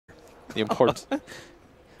The importance.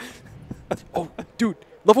 Oh, dude.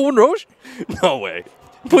 Level 1 Roche? No way.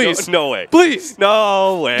 Please. No way. Please.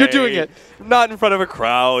 No way. You're doing it. Not in front of a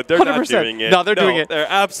crowd. They're not 100%. doing it. No, they're doing it. They're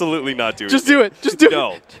absolutely not doing it. Just do it. Just do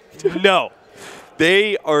No. it. No.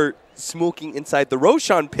 They are smoking inside the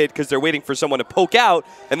Roshan pit because they're waiting for someone to poke out,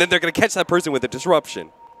 and then they're going to catch that person with a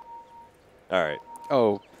disruption. All right.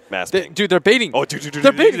 Oh. Mass Dude, they're baiting. Oh, dude.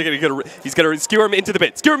 They're baiting. He's going to skewer him into the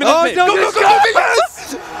pit. Skewer him into the pit. No, Go,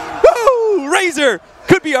 Yes! Woo! Razor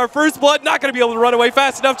could be our first blood. Not going to be able to run away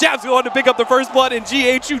fast enough. Jab's going to pick up the first blood, and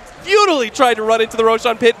GH, who futilely tried to run into the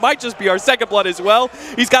Roshan pit, might just be our second blood as well.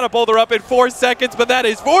 He's got to boulder up in 4 seconds, but that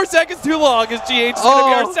is 4 seconds too long as GH is going to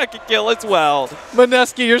be our second kill as well.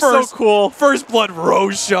 Mineski, you're so cool. First blood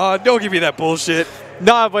Roshan. Don't give me that bullshit.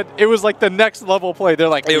 Nah, but it was like the next level play. They're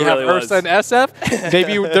like, we have Ursa and SF.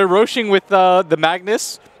 Maybe they're roshing with the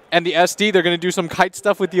Magnus and the SD. They're going to do some kite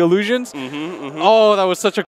stuff with the illusions. Oh, that was such a